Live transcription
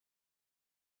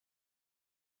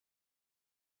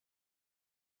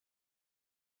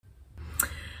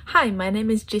Hi, my name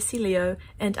is Jessie Leo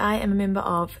and I am a member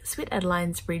of Sweet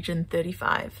Adelines Region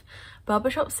 35.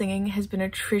 Barbershop singing has been a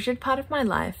treasured part of my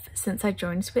life since I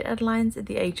joined Sweet Adelines at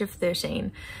the age of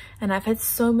 13, and I've had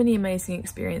so many amazing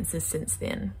experiences since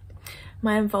then.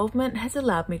 My involvement has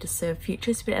allowed me to serve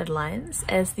future Sweet Adelines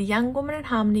as the Young Woman in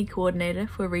Harmony Coordinator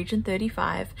for Region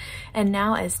 35 and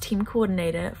now as Team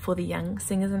Coordinator for the Young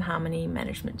Singers in Harmony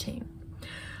Management Team.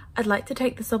 I'd like to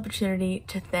take this opportunity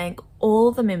to thank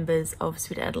all the members of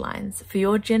Sweet Adelines for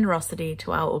your generosity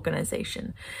to our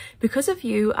organisation. Because of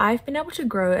you, I've been able to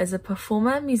grow as a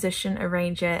performer, musician,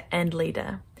 arranger and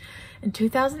leader. In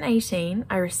 2018,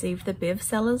 I received the Bev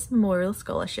Sellers Memorial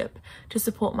Scholarship to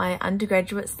support my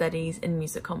undergraduate studies in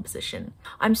music composition.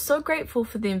 I'm so grateful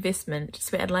for the investment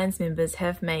Sweet Adelines members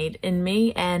have made in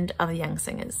me and other young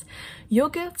singers. Your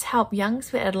gifts help young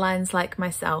Sweet Adelines like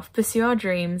myself pursue our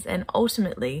dreams and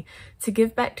ultimately to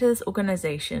give back to this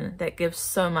organisation that gives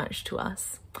so much to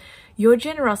us. Your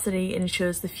generosity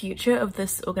ensures the future of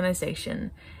this organisation,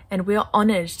 and we are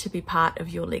honoured to be part of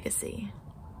your legacy.